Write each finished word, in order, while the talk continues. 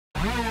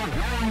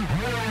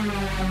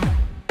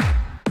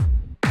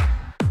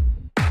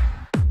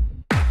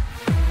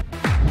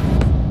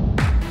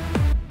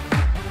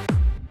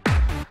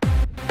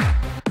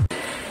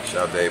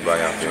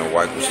Everybody out there on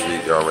Westwood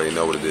Street, you already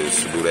know what it is.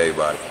 Salute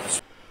everybody.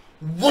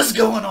 What's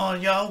going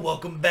on, y'all?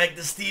 Welcome back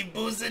to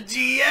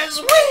SteveBussaGS.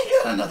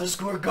 We got another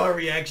scorecard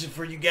reaction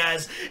for you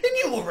guys, and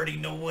you already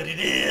know what it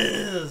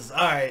is.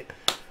 Alright,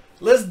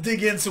 let's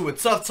dig into it.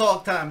 Tough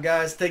talk time,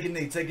 guys. Take a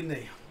knee, take a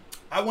knee.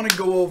 I want to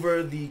go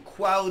over the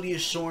quality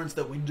assurance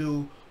that we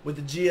do with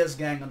the GS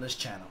gang on this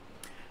channel.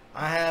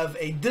 I have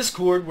a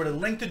Discord where the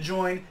link to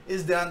join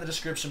is down in the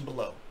description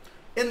below.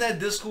 In that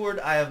Discord,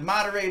 I have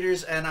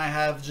moderators and I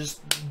have just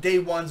day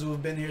ones who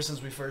have been here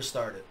since we first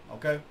started,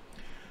 okay?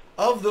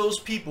 Of those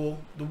people,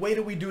 the way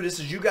that we do this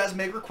is you guys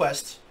make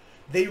requests,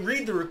 they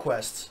read the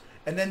requests,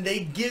 and then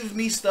they give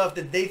me stuff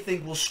that they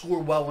think will score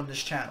well on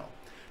this channel.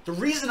 The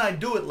reason I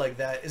do it like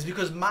that is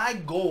because my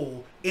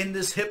goal in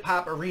this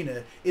hip-hop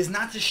arena is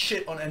not to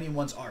shit on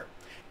anyone's art.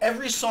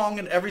 Every song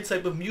and every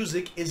type of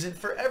music isn't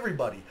for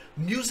everybody.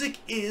 Music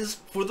is,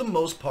 for the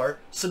most part,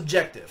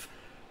 subjective.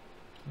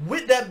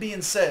 With that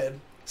being said,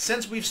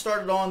 since we've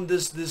started on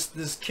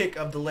this kick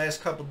of the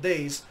last couple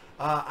days,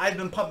 I've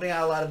been pumping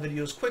out a lot of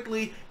videos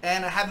quickly,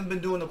 and I haven't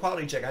been doing the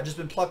quality check. I've just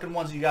been plucking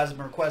ones that you guys have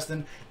been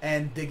requesting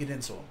and digging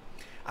into them.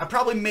 I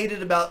probably made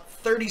it about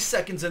 30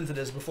 seconds into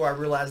this before I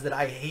realized that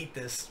I hate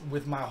this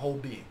with my whole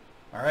being.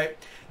 Alright?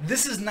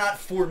 This is not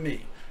for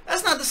me.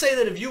 That's not to say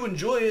that if you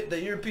enjoy it,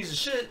 that you're a piece of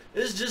shit.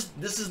 It's just,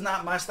 this is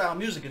not my style of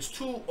music. It's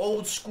too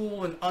old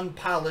school and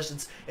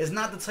unpolished. It's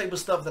not the type of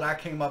stuff that I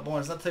came up on.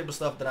 It's not the type of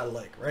stuff that I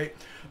like, right?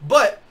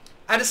 But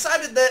I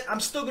decided that I'm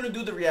still going to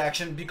do the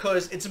reaction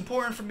because it's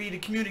important for me to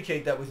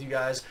communicate that with you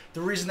guys.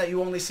 The reason that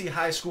you only see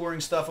high scoring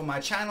stuff on my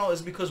channel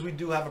is because we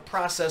do have a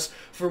process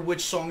for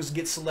which songs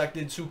get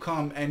selected to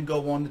come and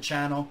go on the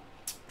channel.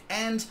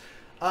 And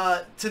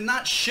to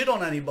not shit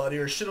on anybody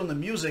or shit on the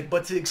music,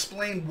 but to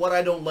explain what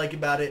I don't like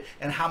about it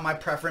and how my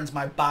preference,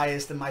 my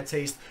bias, and my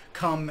taste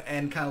come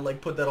and kind of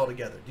like put that all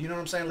together. Do you know what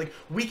I'm saying? Like,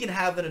 we can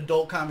have an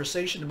adult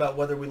conversation about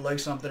whether we like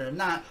something or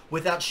not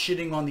without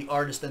shitting on the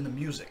artist and the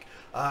music.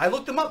 I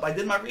looked him up. I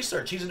did my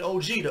research. He's an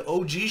OG. The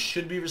OG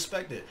should be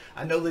respected.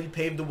 I know that he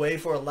paved the way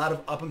for a lot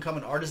of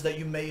up-and-coming artists that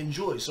you may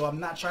enjoy, so I'm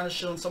not trying to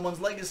shit on someone's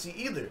legacy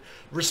either.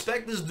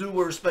 Respect is due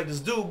where respect is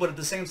due, but at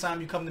the same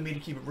time, you come to me to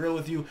keep it real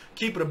with you,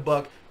 keep it a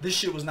buck. This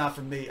shit was not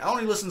for me. I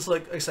only listened to,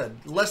 like I said,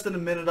 less than a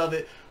minute of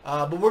it,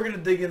 but we're going to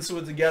dig into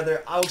it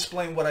together. I'll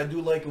explain what I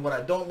do like and what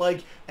I don't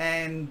like,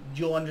 and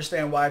you'll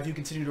understand why if you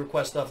continue to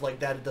request stuff like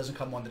that, it doesn't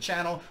come on the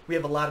channel. We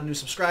have a lot of new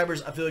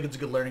subscribers. I feel like it's a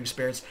good learning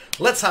experience.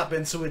 Let's hop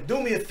into it.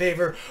 Do me a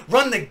favor.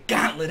 Run the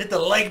gauntlet. Hit the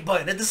like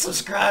button. Hit the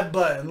subscribe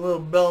button. Little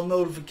bell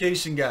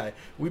notification guy.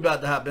 We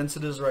about to hop into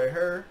this right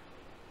here.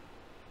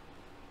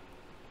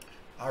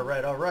 All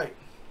right, all right.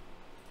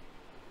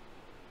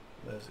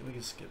 We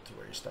can skip to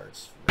where he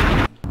starts.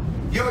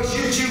 Yo, it's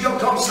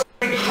youtube.com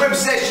crib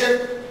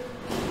session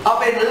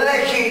up in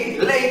Lekki,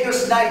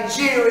 Lagos,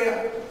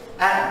 Nigeria,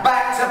 and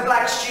back to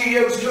Black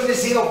Studios,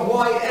 courtesy of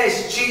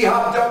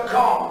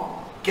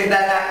ysghub.com. Get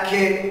that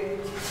kid.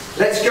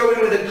 Let's go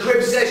in with a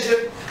crib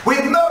session with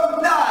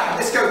Modenine.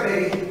 Let's go,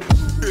 baby.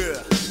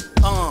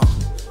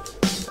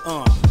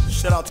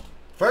 Shout out.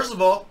 First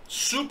of all,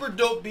 super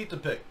dope beat to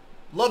pick.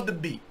 Love the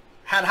beat.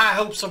 Had high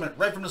hopes on it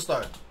right from the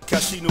start.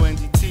 Casino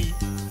NDT.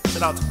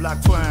 Shout out to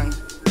Black Twang.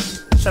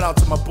 Shout out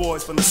to my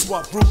boys from the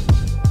SWAT group.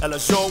 Ella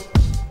Joe.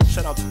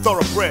 Shout out to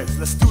Thoroughbreds.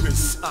 Let's do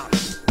this.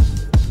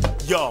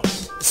 Yo,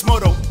 it's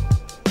Moto.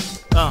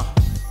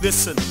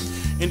 Listen.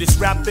 In this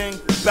rap thing,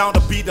 bound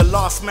to be the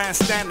last man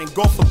standing.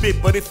 God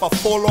forbid, but if I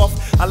fall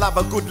off, I'll have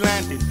a good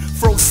landing.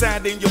 Throw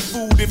sand in your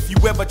food if you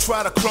ever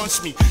try to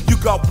crunch me. You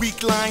got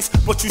weak lines,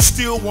 but you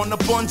still want a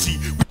bungee.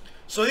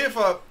 So here,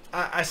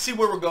 I see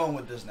where we're going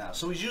with this now.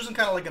 So he's using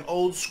kind of like an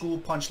old school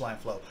punchline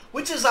flow,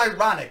 which is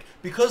ironic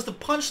because the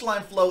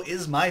punchline flow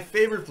is my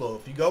favorite flow.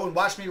 If you go and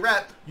watch me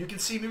rap, you can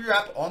see me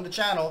rap on the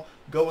channel.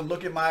 Go and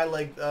look at my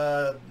like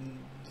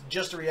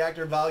Just a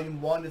Reactor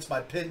Volume 1. It's my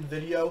pinned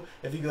video.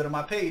 If you go to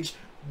my page,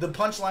 the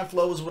punchline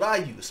flow is what I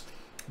use.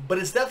 But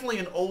it's definitely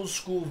an old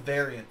school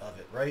variant of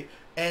it, right?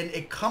 And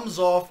it comes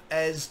off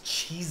as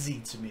cheesy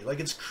to me. Like,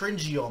 it's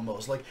cringy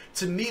almost. Like,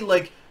 to me,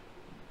 like,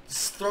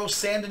 throw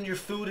sand in your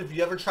food if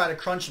you ever try to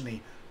crunch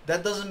me.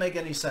 That doesn't make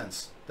any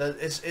sense. That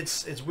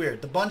it's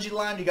weird. The bungee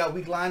line, you got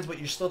weak lines, but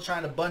you're still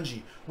trying to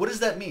bungee. What does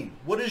that mean?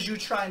 What does you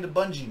trying to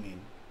bungee mean?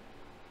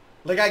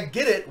 Like, I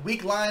get it,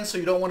 weak lines, so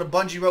you don't want to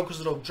bungee rope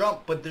because it'll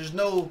jump, but there's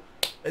no,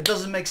 it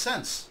doesn't make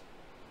sense.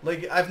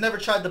 Like, I've never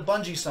tried to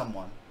bungee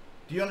someone.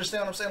 Do you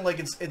understand what I'm saying?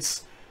 Like,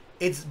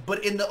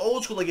 but in the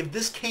old school, like, if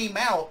this came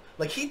out,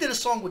 like, he did a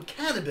song with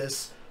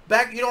Cannabis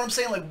back, you know what I'm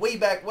saying? Like, way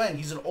back when.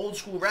 He's an old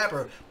school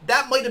rapper.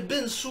 That might have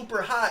been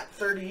super hot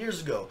 30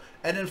 years ago.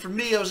 And then for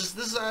me, I was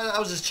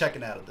just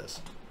checking out of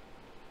this.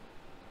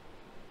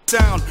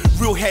 Sound,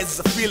 real heads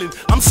are feeling.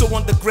 I'm so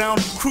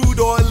underground, crude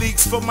oil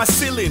leaks from my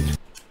ceiling.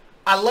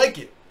 I like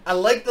it. I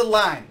like the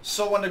line.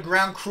 So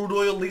underground, crude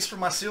oil leaks from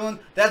my ceiling.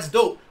 That's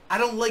dope. I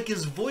don't like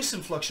his voice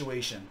and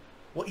fluctuation.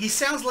 Well, he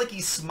sounds like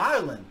he's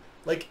smiling.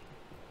 Like,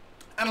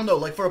 I don't know,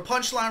 like for a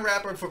punchline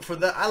rapper, for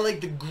that, I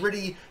like the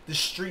gritty, the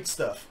street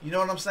stuff. You know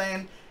what I'm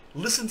saying?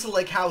 listen to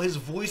like how his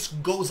voice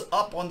goes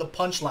up on the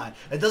punchline.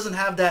 It doesn't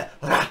have that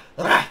rah,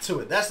 rah to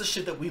it. That's the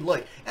shit that we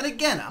like. And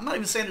again, I'm not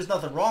even saying there's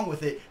nothing wrong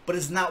with it, but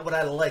it's not what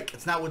I like.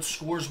 It's not what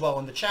scores well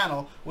on the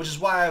channel, which is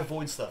why I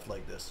avoid stuff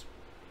like this.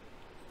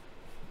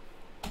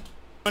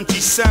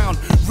 Punchy sound,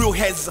 real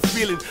heads are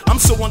feeling. I'm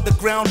so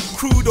underground,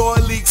 crude oil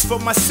leaks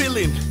from my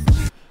ceiling.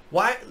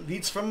 Why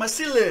leaks from my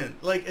ceiling?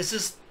 Like, it's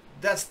just,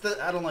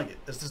 I don't like it.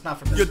 It's just not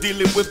for me. You're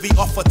dealing with the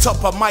off the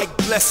top of Mike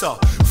Blesser,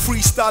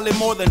 freestyling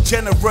more than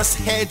generous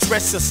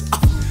hairdressers.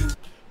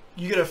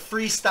 You get a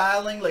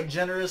freestyling like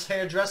generous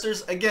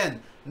hairdressers.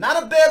 Again,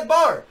 not a bad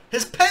bar.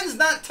 His pen's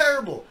not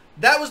terrible.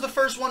 That was the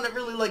first one that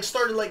really like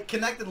started like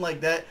connecting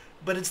like that.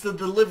 But it's the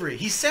delivery.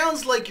 He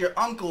sounds like your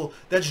uncle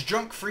that's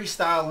drunk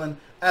freestyling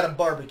at a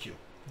barbecue.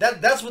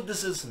 That's what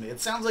this is to me. It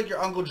sounds like your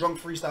uncle drunk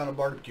freestyling at a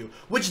barbecue.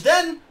 Which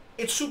then,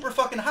 it's super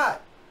fucking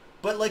hot.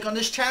 But like on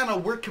this channel,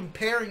 we're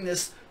comparing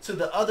this to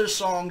the other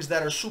songs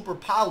that are super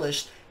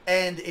polished.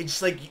 And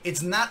it's like,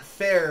 it's not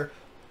fair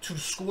to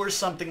score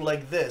something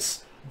like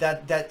this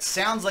that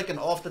sounds like an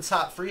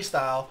off-the-top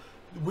freestyle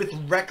with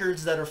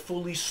records that are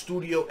fully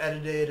studio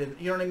edited, and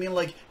you know what I mean?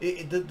 Like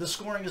the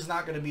scoring is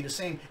not going to be the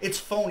same. It's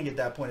phony at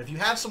that point. If you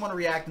have someone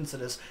reacting to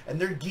this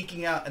and they're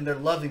geeking out and they're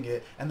loving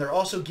it, and they're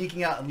also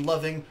geeking out and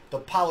loving the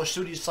polished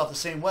studio stuff the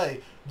same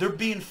way, they're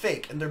being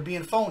fake and they're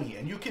being phony.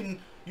 And you can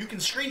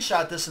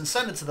screenshot this and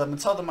send it to them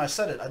and tell them I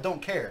said it. I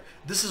don't care.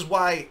 This is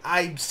why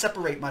I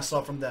separate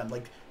myself from them.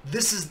 Like,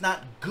 this is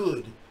not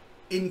good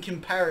in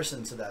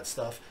comparison to that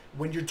stuff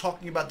when you're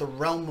talking about the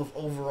realm of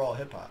overall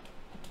hip-hop.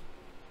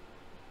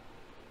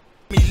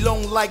 Me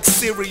long like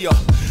Syria,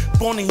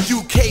 born in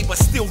UK but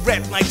still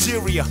rap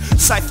Nigeria.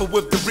 Cypher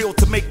with the real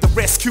to make the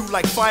rescue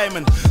like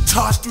firemen.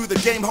 Charge through the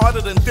game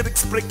harder than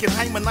Diddick's breaking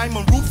Hyman. I'm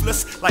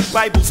ruthless like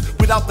Bibles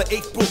without the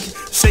 8th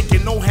book.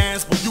 Shaking no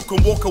hands but you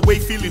can walk away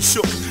feeling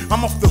shook.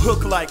 I'm off the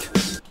hook like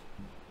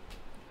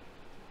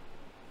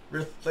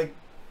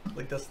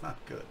that's not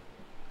good.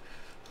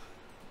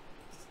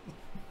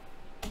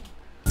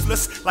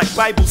 Like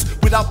Bibles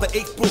without the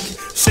 8th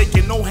book.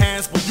 Shaking no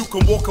hands but you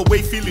can walk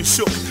away feeling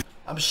shook.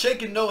 I'm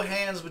shaking no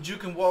hands, but you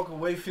can walk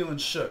away feeling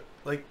shook.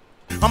 Like,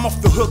 I'm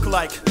off the hook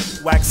like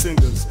wax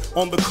singers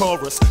on the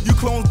chorus. You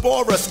clones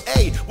bore us.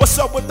 Hey, what's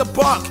up with the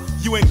bark?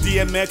 You ain't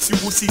DMX, you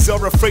wussies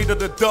are afraid of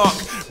the dark.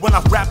 When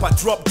I rap, I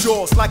drop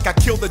jaws like I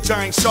killed a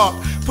giant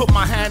shark. Put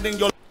my hand in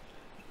your...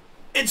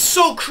 It's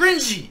so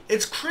cringy.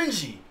 It's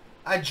cringy.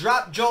 I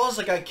drop jaws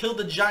like I killed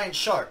a giant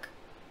shark.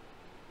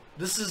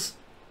 This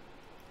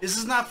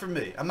is not for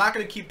me. I'm not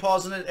going to keep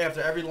pausing it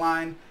after every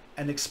line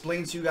and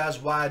explain to you guys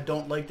why I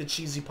don't like the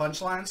cheesy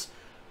punchlines.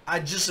 I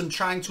just am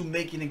trying to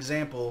make an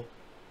example,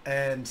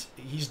 and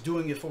he's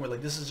doing it for me.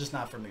 Like, this is just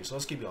not for me. So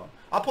let's keep going.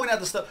 I'll point out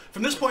the stuff.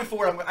 From this point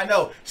forward, I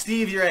know,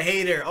 Steve, you're a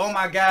hater. Oh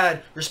my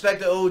God, respect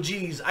the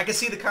OGs. I can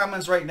see the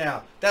comments right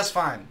now. That's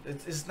fine.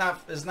 It's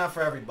not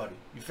for everybody.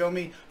 You feel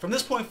me? From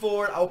this point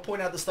forward, I'll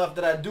point out the stuff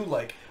that I do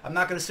like. I'm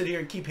not going to sit here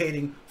and keep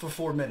hating for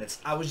 4 minutes.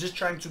 I was just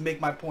trying to make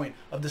my point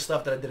of the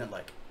stuff that I didn't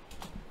like.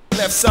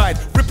 Left side,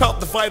 rip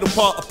out the vital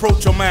part,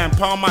 approach your man,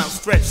 palm out,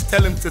 stretch,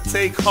 tell him to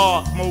take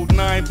heart.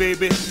 Modenine,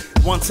 baby,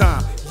 one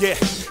time, yeah,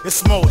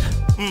 it's Mode.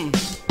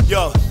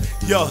 Yo,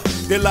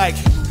 they like,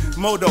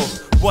 Modo,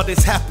 what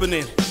is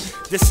happening?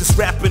 This is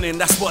rapping and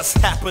that's what's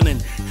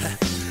happening.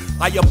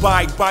 I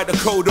abide by the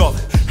code of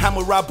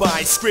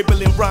Hammurabi,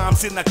 scribbling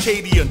rhymes in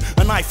Akkadian,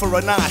 an eye for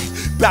an eye.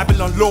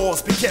 Babylon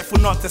laws, be careful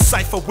not to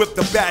cipher with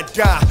the bad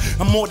guy.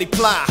 I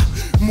multiply,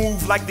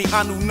 move like the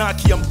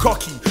Anunnaki, I'm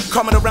cocky.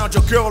 Coming around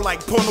your girl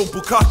like porno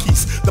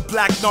bukakis. The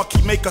black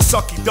knocky make a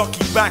sucky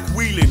ducky back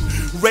wheeling.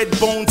 Red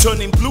bone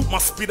turning blue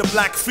must be the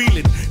black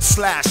feeling.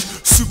 Slash,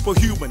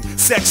 superhuman,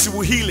 sexual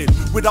healing.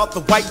 Without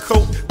the white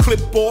coat,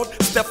 clipboard,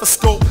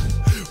 stethoscope.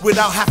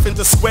 Without having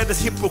to swear the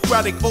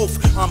Hippocratic oath.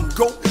 I'm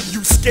goat,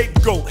 you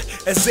scapegoat.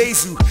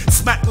 Azazu,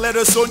 smack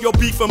letters on your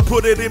beef and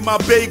put it in my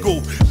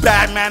bagel.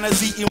 Bad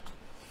manners eating.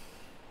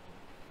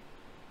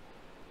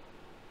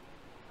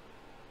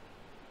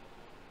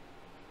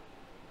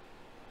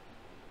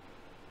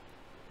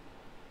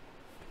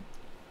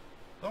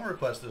 Don't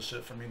request this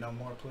shit for me no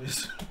more,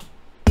 please.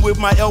 With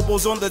my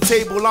elbows on the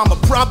table, I'm a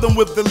problem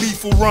with the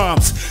lethal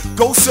rhymes.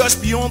 Go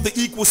search beyond the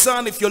equal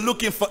sign if you're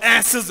looking for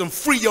answers and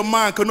free your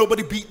mind. Cause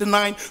nobody beat the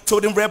 9,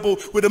 told him rebel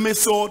with a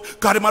mid-sword.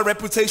 Got in my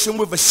reputation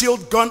with a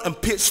shield, gun and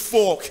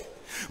pitchfork.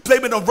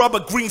 Blaming on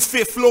Robert Greene's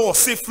fifth floor,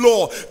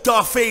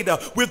 Darth Vader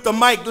with the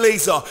mic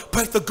laser,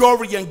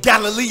 Pythagorean,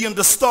 Galilean,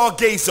 the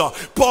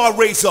stargazer, bar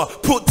raiser,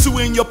 put 2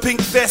 in your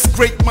pink vest,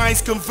 great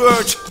minds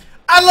converge.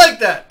 I like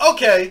that.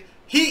 Okay,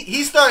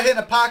 he started hitting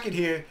a pocket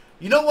here.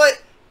 You know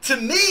what? To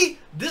me,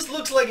 this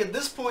looks like at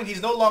this point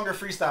he's no longer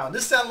freestyling.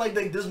 This sounds like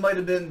this might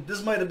have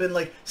been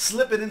like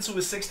slipping into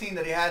his 16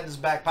 that he had in his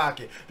back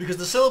pocket, because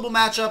the syllable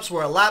matchups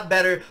were a lot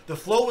better. The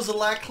flow was a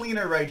lot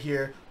cleaner right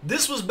here.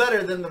 This was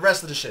better than the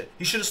rest of the shit.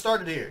 He should have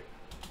started here.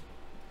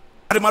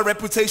 Out of my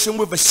reputation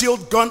with a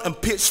shield, gun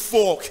and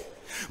pitchfork.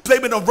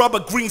 Blaming on Rubber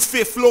Green's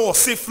fifth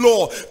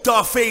floor,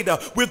 Darth Vader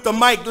with the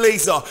mic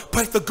laser,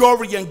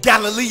 Pythagorean,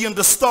 Galilean,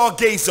 the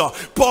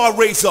stargazer, bar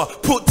raiser,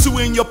 put two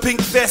in your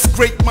pink vest,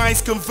 great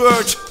minds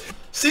converge.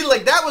 See,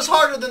 like, that was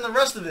harder than the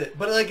rest of it,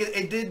 but like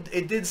it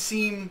did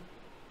seem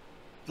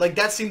like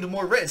that seemed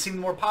more written, seemed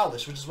more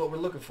polished, which is what we're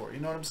looking for. You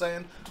know what I'm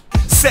saying?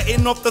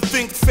 Setting off the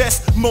Think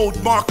Fest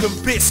mode, Markham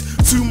bits.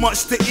 Too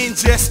much to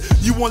ingest.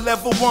 You on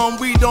level 1,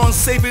 we done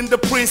saving the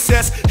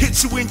princess.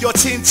 Hit you in your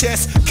chin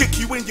chest, kick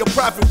you in your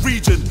private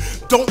region.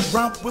 Don't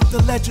romp with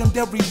the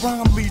legendary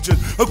rhyme legion.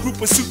 A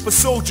group of super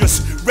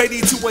soldiers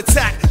ready to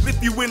attack.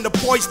 Lift you in the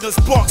poisonous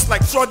box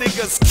like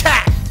Schrodinger's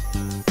cat.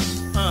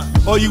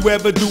 All you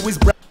ever do is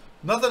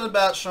Nothing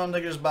about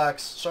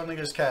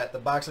Schrodinger's cat. The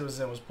box it was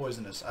in was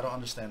poisonous. I don't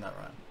understand that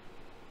rhyme.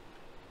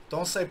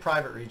 Don't say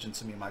private region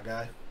to me, my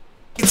guy.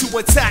 To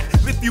attack,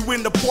 lift you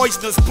in the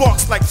poisonous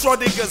box like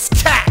Schrodinger's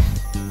cat.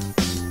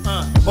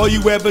 All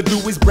you ever do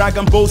is brag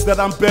and boast that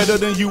I'm better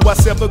than you. I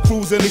sever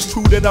crews and it's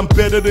true that I'm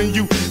better than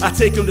you. I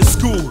take them to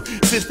school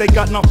since they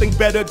got nothing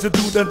better to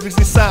do than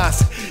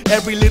criticize.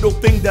 Every little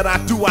thing that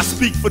I do, I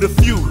speak for the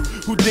few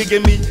who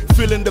digging me,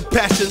 feeling the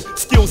passion,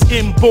 skills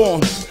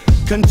inborn.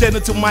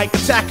 Congenital mic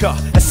attacker,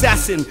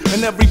 assassin,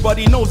 and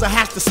everybody knows I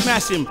have to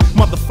smash him.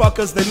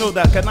 Motherfuckers, they know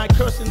that. Can I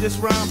curse in this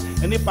rhyme?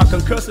 And if I can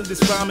curse in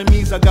this rhyme, it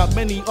means I got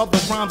many other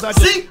rhymes.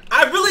 See,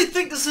 I really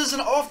think this is an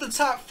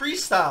off-the-top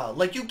freestyle.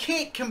 Like, you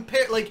can't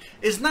compare. Like,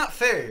 it's not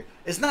fair.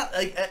 It's not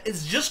like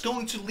it's just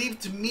going to lead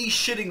to me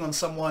shitting on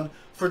someone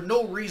for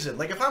no reason.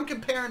 Like, if I'm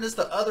comparing this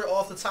to other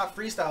off-the-top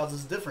freestyles,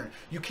 it's different.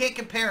 You can't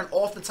compare an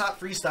off-the-top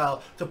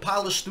freestyle to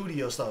polished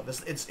studio stuff.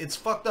 It's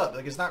fucked up.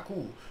 Like, it's not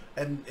cool,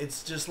 and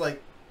it's just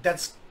like.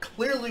 That's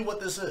clearly what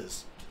this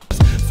is.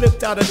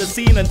 Flipped out of the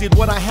scene and did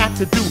what I had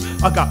to do.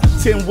 I got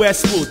Tim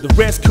Westwood, the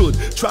rest could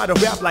try to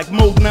rap like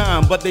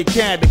Modenine, but they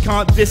can't. They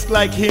can't disc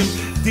like him,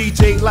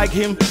 DJ like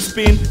him,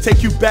 spin,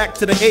 take you back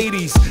to the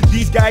 80s.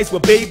 These guys were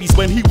babies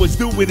when he was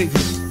doing it.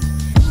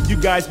 You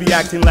guys be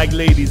acting like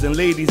ladies and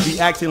ladies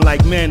be acting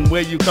like men.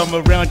 Where you come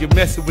around, you're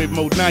messing with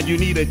Modenine, you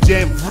need a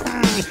gem.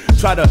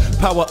 Try to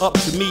power up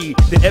to me,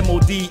 the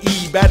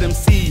MODE, bad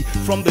MC.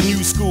 From the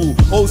new school,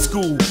 old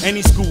school,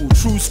 any school,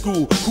 true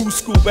school. Who's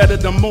school better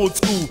than mode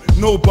school?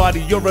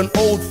 Nobody, you're an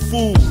old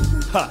fool.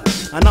 Ha.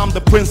 And I'm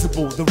the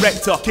principal, the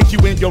rector, kick you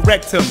in your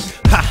rectum.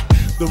 Ha.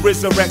 The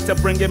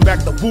resurrector bringing back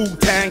the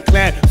Wu-Tang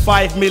Clan.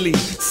 5 milli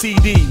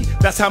CD,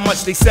 that's how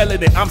much they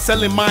selling it. I'm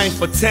selling mine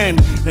for 10.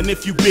 And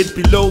if you bid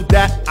below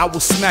that, I will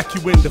smack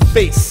you in the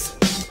face.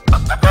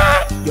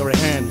 You're a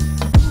hand.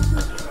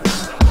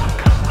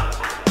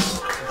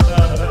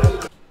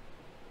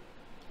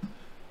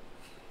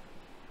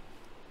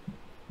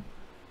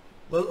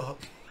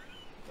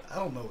 I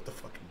don't know what to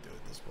fucking do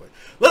at this point.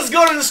 Let's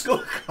go to the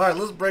scorecard.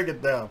 Let's break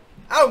it down.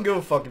 I don't give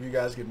a fuck if you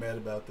guys get mad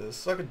about this.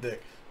 Suck a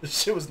dick.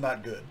 This shit was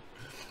not good.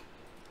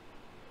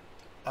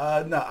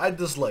 No, I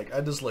dislike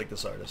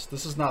this artist.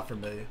 This is not for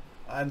me.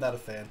 I'm not a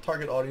fan.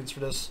 Target audience for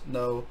this?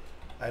 No,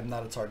 I'm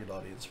not a target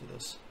audience for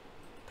this.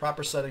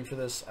 Proper setting for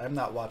this? I'm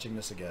not watching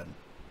this again.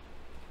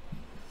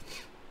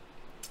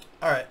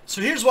 Alright,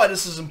 so here's why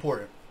this is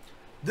important.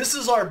 This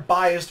is our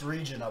biased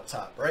region up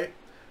top, right?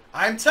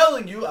 I'm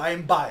telling you, I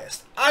am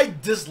biased. I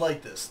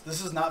dislike this.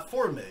 This is not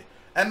for me.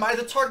 Am I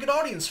the target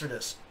audience for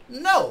this?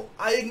 No,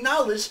 I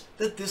acknowledge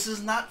that this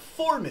is not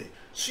for me.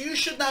 So you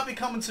should not be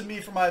coming to me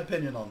for my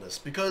opinion on this,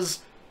 because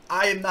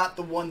I am not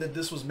the one that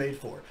this was made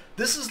for.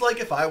 This is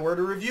like if I were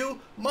to review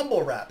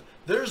mumble rap.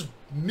 There's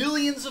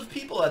millions of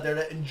people out there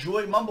that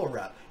enjoy mumble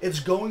rap.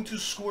 It's going to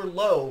score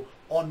low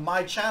on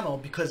my channel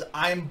because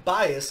I'm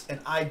biased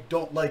and I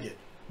don't like it.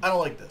 I don't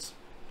like this.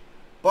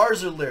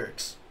 Bars or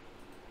lyrics?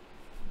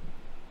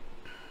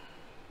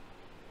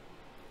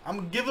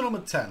 I'm giving them a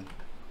 10.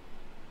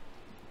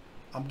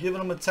 I'm giving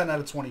them a 10 out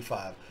of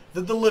 25.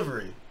 The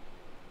delivery.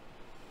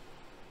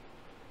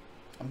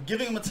 I'm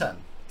giving him a 10.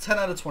 10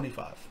 out of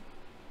 25.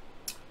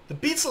 The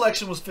beat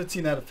selection was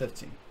 15 out of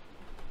 15. It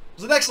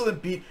was an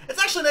excellent beat.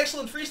 It's actually an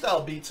excellent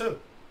freestyle beat, too.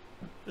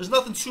 There's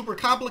nothing super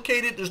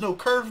complicated. There's no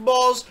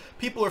curveballs.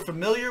 People are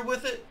familiar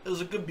with it. It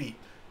was a good beat.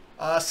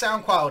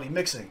 Sound quality,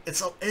 mixing.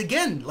 It's,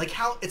 again, like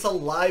how it's a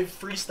live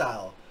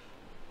freestyle.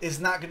 It's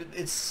not gonna,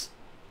 it's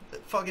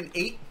fucking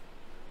 8.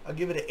 I'll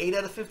give it an 8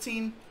 out of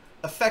 15.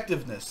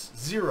 Effectiveness,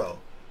 0.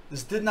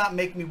 This did not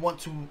make me want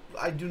to,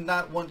 I do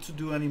not want to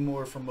do any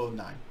more from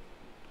Modenine.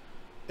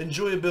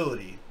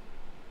 Enjoyability.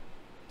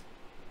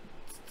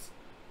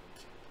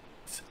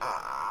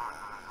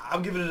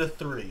 I'm giving it a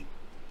 3.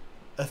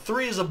 A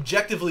 3 is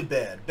objectively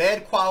bad.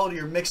 Bad quality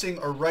or mixing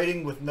or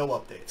writing with no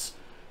updates.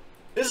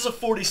 This is a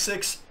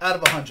 46 out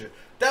of 100.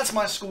 That's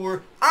my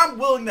score. I'm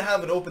willing to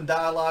have an open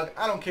dialogue.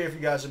 I don't care if you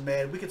guys are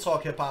mad. We can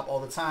talk hip-hop all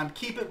the time.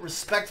 Keep it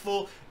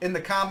respectful in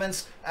the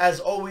comments. As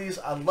always,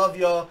 I love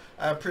y'all.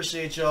 I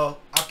appreciate y'all.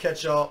 I'll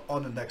catch y'all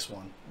on the next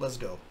one. Let's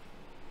go.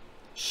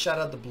 Shout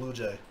out to Blue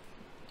Jay.